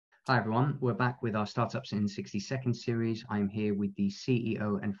Hi everyone, we're back with our Startups in 60 Seconds series. I'm here with the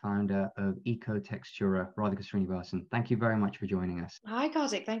CEO and founder of EcoTextura, Radhika Srinivasan. Thank you very much for joining us. Hi,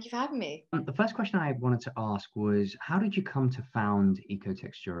 Kartik. Thank you for having me. The first question I wanted to ask was, how did you come to found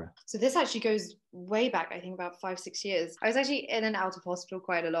EcoTextura? So this actually goes way back, I think about 5, 6 years. I was actually in and out of hospital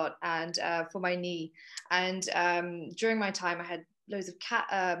quite a lot, and for my knee. And during my time, I had loads of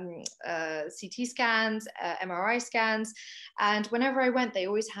CT scans, MRI scans, and whenever I went, they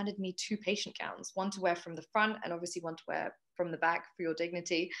always handed me two patient gowns, one to wear from the front, and obviously one to wear from the back for your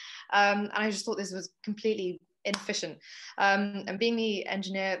dignity. And I just thought this was completely inefficient. And being the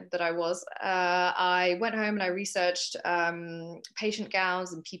engineer that I was, I went home and I researched patient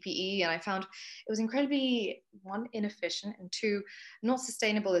gowns and PPE, and I found it was incredibly, one, inefficient, and two, not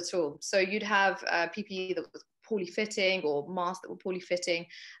sustainable at all. So you'd have PPE that was poorly fitting, or masks that were poorly fitting,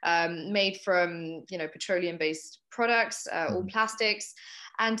 made from petroleum-based products or plastics,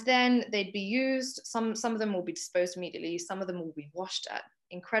 and then they'd be used. Some of them will be disposed immediately. Some of them will be washed at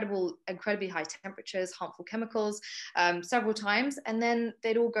incredibly high temperatures, harmful chemicals, several times, and then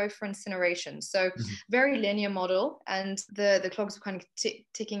they'd all go for incineration. So very linear model, and the clogs were kind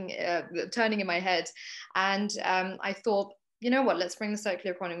of turning in my head, and I thought, you know what, let's bring the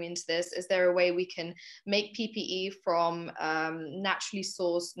circular economy into this. Is there a way we can make PPE from naturally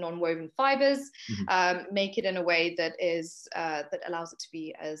sourced non-woven fibers, make it in a way that allows it to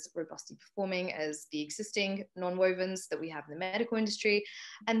be as robustly performing as the existing non-wovens that we have in the medical industry,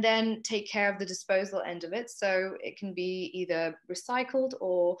 and then take care of the disposal end of it, so it can be either recycled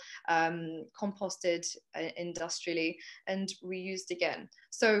or composted industrially and reused again.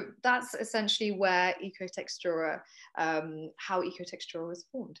 So that's essentially where EcoTextura, how EcoTextura was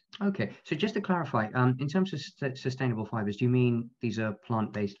formed. Okay, so just to clarify, in terms of sustainable fibers, do you mean these are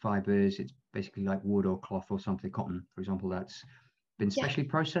plant-based fibers? It's basically like wood or cloth or something, cotton, for example, that's been specially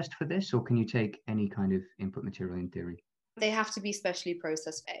processed for this, or can you take any kind of input material in theory? They have to be specially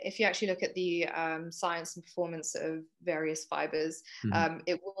processed. If you actually look at the science and performance of various fibers,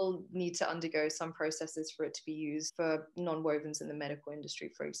 it will need to undergo some processes for it to be used for non-wovens in the medical industry,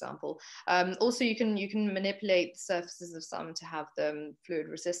 for example. Also, you can manipulate the surfaces of some to have them fluid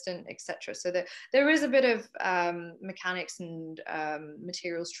resistant, etc. So there is a bit of mechanics and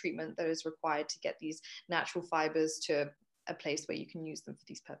materials treatment that is required to get these natural fibers to a place where you can use them for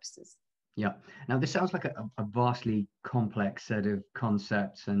these purposes. Yeah. Now, this sounds like a vastly complex set of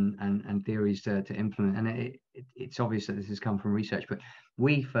concepts and theories to implement. And it's obvious that this has come from research, but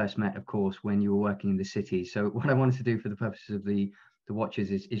we first met, of course, when you were working in the city. So what I wanted to do for the purposes of the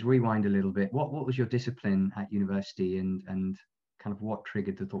watchers is rewind a little bit. What was your discipline at university, and kind of what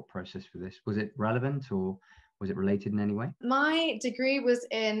triggered the thought process for this? Was it relevant, or was it related in any way? My degree was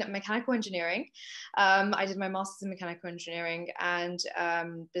in mechanical engineering. I did my master's in mechanical engineering and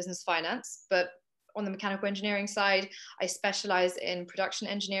business finance, but on the mechanical engineering side, I specialize in production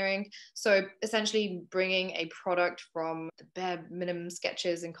engineering. So essentially bringing a product from the bare minimum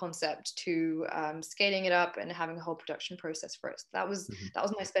sketches and concept to scaling it up and having a whole production process for it. That was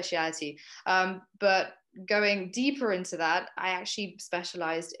my specialty. But going deeper into that, I actually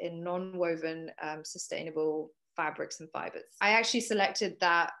specialized in non-woven sustainable fabrics and fibers. I actually selected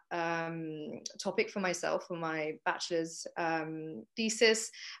that topic for myself for my bachelor's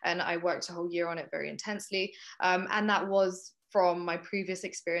thesis, and I worked a whole year on it very intensely. And that was from my previous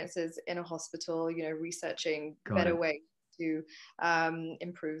experiences in a hospital, researching better ways to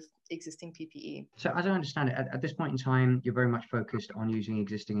improve existing PPE. So as I understand it, at this point in time, you're very much focused on using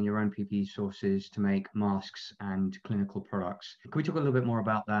existing and your own PPE sources to make masks and clinical products. Can we talk a little bit more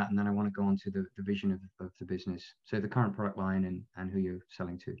about that? And then I want to go on to the vision of the business. So the current product line and who you're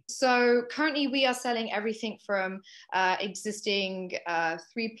selling to. So currently we are selling everything from existing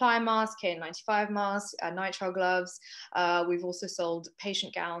 3-ply masks, KN95 masks, nitrile gloves. We've also sold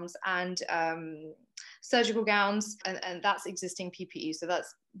patient gowns and surgical gowns, and that's existing PPE. So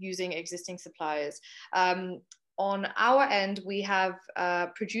that's using existing suppliers. On our end, we have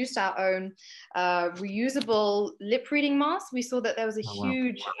produced our own reusable lip reading masks. We saw that there was a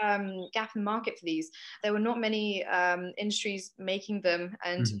huge gap in the market for these. There were not many industries making them,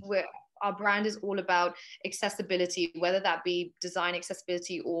 and our brand is all about accessibility, whether that be design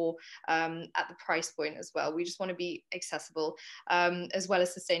accessibility or at the price point as well. We just want to be accessible as well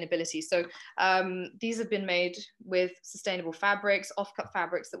as sustainability. So these have been made with sustainable fabrics, off-cut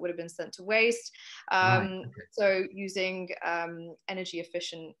fabrics that would have been sent to waste. So using energy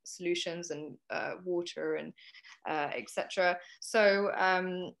efficient solutions and water and etc. So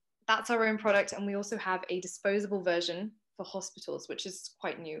that's our own product. And we also have a disposable version for hospitals, which is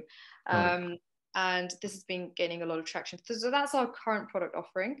quite new. and this has been gaining a lot of traction. So that's our current product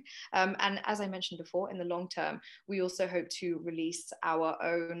offering. And as I mentioned before, in the long term, we also hope to release our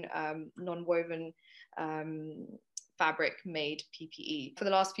own non-woven fabric made PPE. For the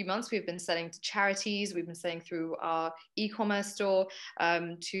last few months, we've been selling to charities, we've been selling through our e-commerce store,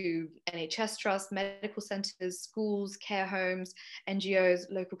 to NHS trusts, medical centres, schools, care homes, NGOs,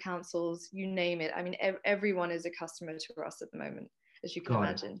 local councils, you name it. I mean, everyone is a customer to us at the moment, as you can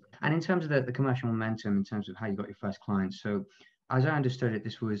imagine. And in terms of the commercial momentum, in terms of how you got your first clients, so as I understood it,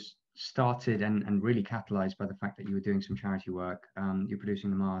 this was started and really capitalized by the fact that you were doing some charity work. You're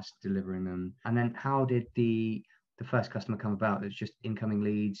producing the masks, delivering them. And then how did the first customer come about? It's just incoming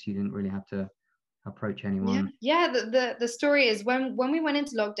leads. You didn't really have to approach anyone. The story is when we went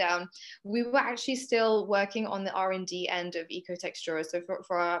into lockdown, we were actually still working on the R&D end of EcoTextura, so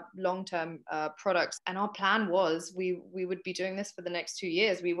for our long-term products, and our plan was we would be doing this for the next 2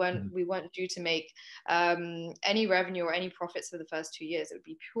 years. We weren't due to make any revenue or any profits for the first 2 years. It would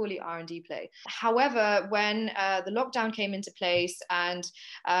be purely R&D play. However, when the lockdown came into place, and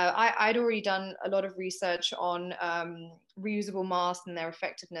I'd already done a lot of research on reusable masks and their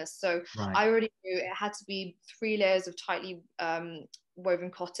effectiveness, so I already knew it had to be 3 layers of tightly woven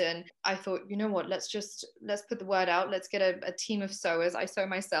cotton. I thought, you know what, let's put the word out. Let's get a team of sewers. I sew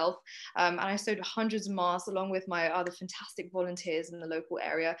myself, and I sewed hundreds of masks along with my other fantastic volunteers in the local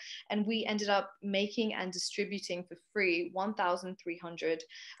area, and we ended up making and distributing for free 1,300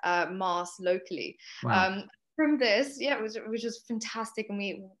 masks locally. From this, it was just fantastic, and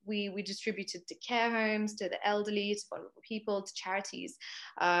we distributed to care homes, to the elderly, to vulnerable people, to charities,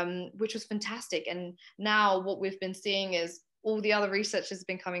 which was fantastic. And now what we've been seeing is all the other research has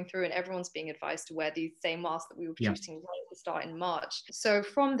been coming through, and everyone's being advised to wear these same masks that we were producing right at the start in March. So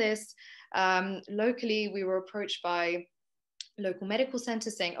from this, locally, we were approached by local medical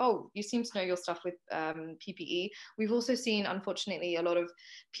centers saying, oh, you seem to know your stuff with PPE. We've also seen, unfortunately, a lot of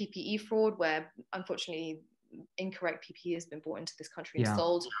PPE fraud where, unfortunately, incorrect PPE has been brought into this country and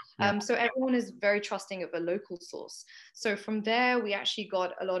sold. So everyone is very trusting of a local source. So from there, we actually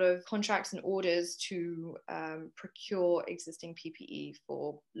got a lot of contracts and orders to procure existing PPE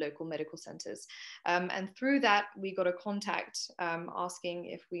for local medical centers. And through that, we got a contact asking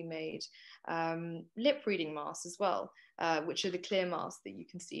if we made lip reading masks as well, which are the clear masks that you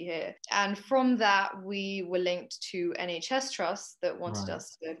can see here. And from that, we were linked to NHS trusts that wanted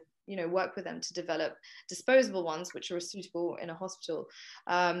us to work with them to develop disposable ones, which are suitable in a hospital,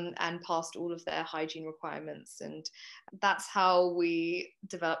 and passed all of their hygiene requirements. And that's how we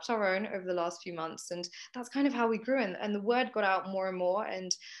developed our own over the last few months. And that's kind of how we grew. And the word got out more and more.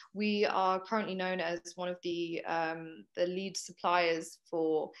 And we are currently known as one of the lead suppliers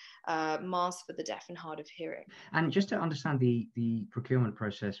for masks for the deaf and hard of hearing. And just to understand the procurement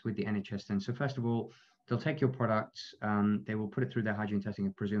process with the NHS then, so first of all, they'll take your products, they will put it through their hygiene testing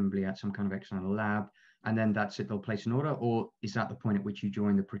and presumably at some kind of external lab, and then that's it, they'll place an order? Or is that the point at which you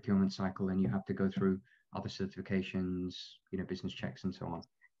join the procurement cycle and you have to go through other certifications, business checks and so on?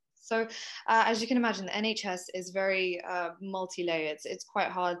 So as you can imagine, the NHS is very multi-layered. It's quite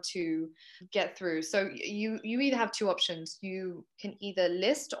hard to get through. So you either have two options. You can either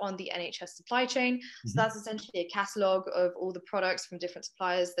list on the NHS supply chain. So that's essentially a catalogue of all the products from different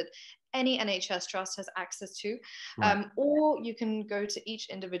suppliers that any NHS trust has access to, or you can go to each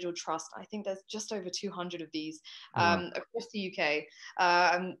individual trust. I think there's just over 200 of these across the UK.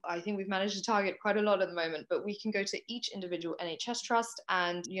 I think we've managed to target quite a lot at the moment, but we can go to each individual NHS trust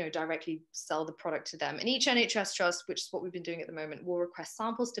and directly sell the product to them. And each NHS trust, which is what we've been doing at the moment, will request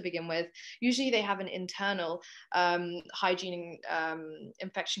samples to begin with. Usually they have an internal hygiene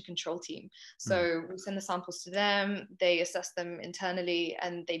infection control team. So we send the samples to them, they assess them internally,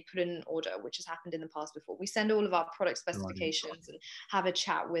 and they put in order, which has happened in the past before. We send all of our product specifications and have a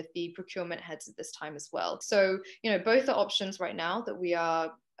chat with the procurement heads at this time as well. So, both are options right now that we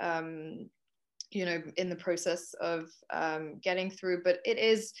are, in the process of getting through. But it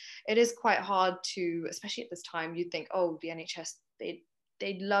is quite hard to, especially at this time, you'd think, oh, the NHS,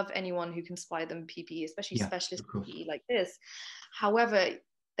 they'd love anyone who can supply them PPE, especially specialist PPE like this. However,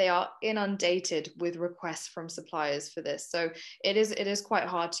 they are inundated with requests from suppliers for this. So it is quite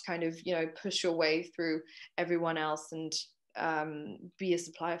hard to kind of, push your way through everyone else and be a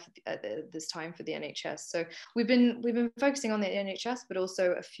supplier at this time for the NHS. So we've been focusing on the NHS, but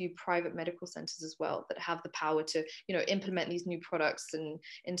also a few private medical centres as well that have the power to implement these new products and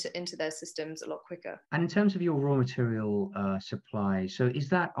into their systems a lot quicker. And in terms of your raw material supply, so is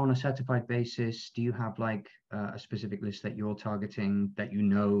that on a certified basis? Do you have like a specific list that you're targeting that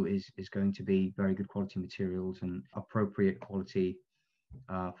is going to be very good quality materials and appropriate quality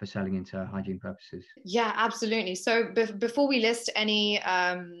for selling into hygiene purposes? Yeah, absolutely. So before we list any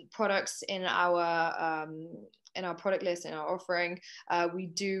products in our product list, in our offering, we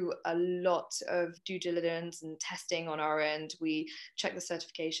do a lot of due diligence and testing on our end. We check the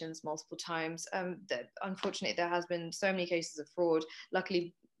certifications multiple times. Unfortunately, there has been so many cases of fraud.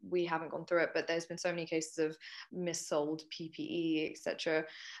 Luckily, we haven't gone through it, but there's been so many cases of missold PPE, etc.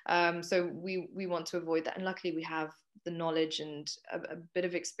 So we want to avoid that, and luckily we have the knowledge and a bit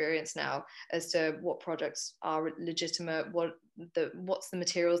of experience now as to what products are legitimate, what's the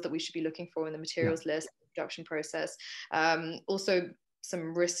materials that we should be looking for in the materials list, production process. Also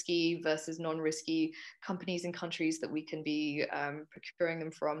some risky versus non-risky companies and countries that we can be procuring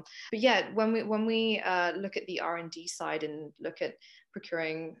them from. But yeah, when we look at the R&D side and look at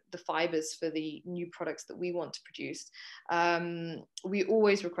procuring the fibers for the new products that we want to produce, we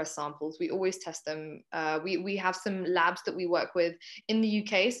always request samples. We always test them. We have some labs that we work with in the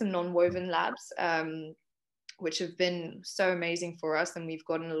UK, some non-woven labs, which have been so amazing for us, and we've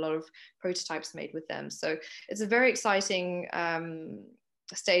gotten a lot of prototypes made with them. So it's a very exciting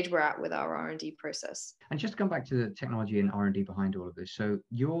stage we're at with our R&D process. And just to come back to the technology and R&D behind all of this. So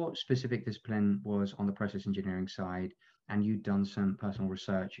your specific discipline was on the process engineering side, and you'd done some personal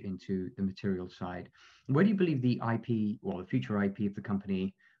research into the material side. Where do you believe the IP, or the future IP of the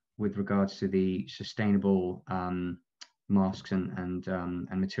company with regards to the sustainable masks and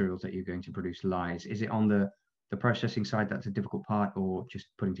materials that you're going to produce lies? Is it on the processing side that's a difficult part, or just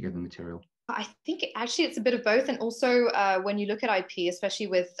putting together the material? I think actually it's a bit of both. And also when you look at IP, especially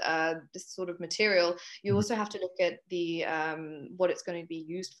with this sort of material, you also have to look at the what it's going to be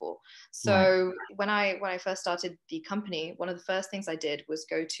used for. So when I first started the company, one of the first things I did was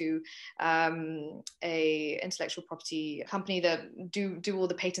go to a intellectual property company that do all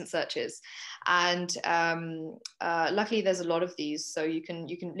the patent searches. And luckily there's a lot of these. So you can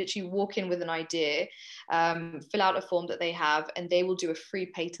literally walk in with an idea, fill out a form that they have, and they will do a free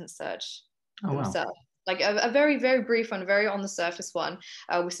patent search themselves. Wow. Like a very, very brief one, very on the surface one,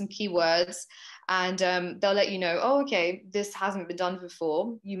 with some keywords. And they'll let you know, oh, okay, this hasn't been done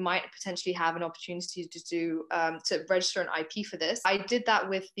before. You might potentially have an opportunity to do to register an IP for this. I did that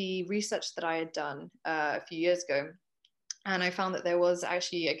with the research that I had done a few years ago. And I found that there was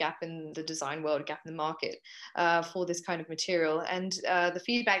actually a gap in the design world, a gap in the market for this kind of material. And the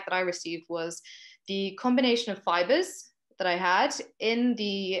feedback that I received was the combination of fibers that I had in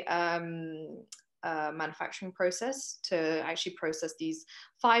the manufacturing process to actually process these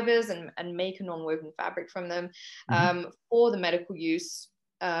fibers and make a non-woven fabric from them for the medical use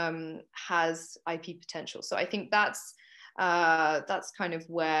has IP potential. So I think that's kind of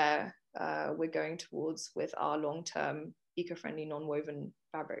where we're going towards with our long-term eco-friendly non-woven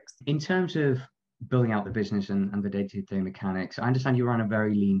fabrics. In terms of building out the business and the day-to-day mechanics, I understand you run a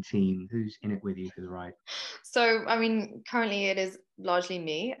very lean team. Who's in it with you for the ride? So, I mean, currently it is largely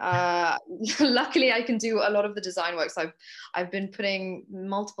me. Luckily, I can do a lot of the design work. So I've been putting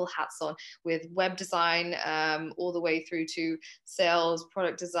multiple hats on with web design, all the way through to sales,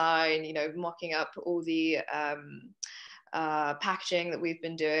 product design, mocking up all the packaging that we've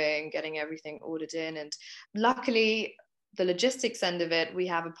been doing, getting everything ordered in. And luckily, the logistics end of it, we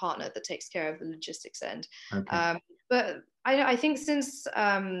have a partner that takes care of the logistics end. Okay. But I think since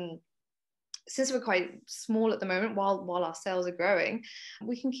we're quite small at the moment, while our sales are growing,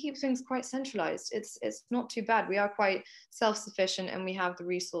 we can keep things quite centralized. It's not too bad. We are quite self-sufficient, and we have the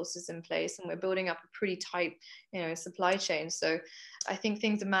resources in place, and we're building up a pretty tight, supply chain. So I think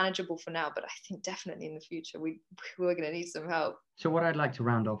things are manageable for now, but I think definitely in the future we're going to need some help. So what I'd like to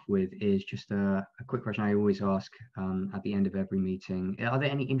round off with is just a quick question I always ask at the end of every meeting. Are there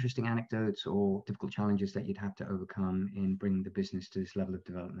any interesting anecdotes or difficult challenges that you'd have to overcome in bringing the business to this level of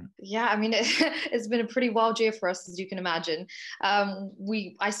development? Yeah, I mean, it's been a pretty wild year for us, as you can imagine.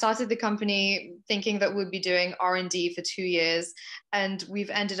 I started the company thinking that we'd be doing R&D for 2 years, and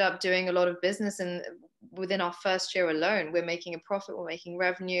we've ended up doing a lot of business, and within our first year alone, we're making a profit, we're making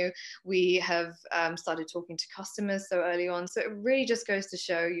revenue. We have started talking to customers so early on. So it really just goes to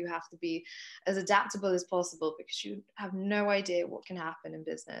show you have to be as adaptable as possible, because you have no idea what can happen in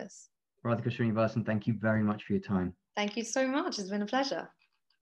business. Radhika Srinivasan, thank you very much for your time. Thank you so much. It's been a pleasure.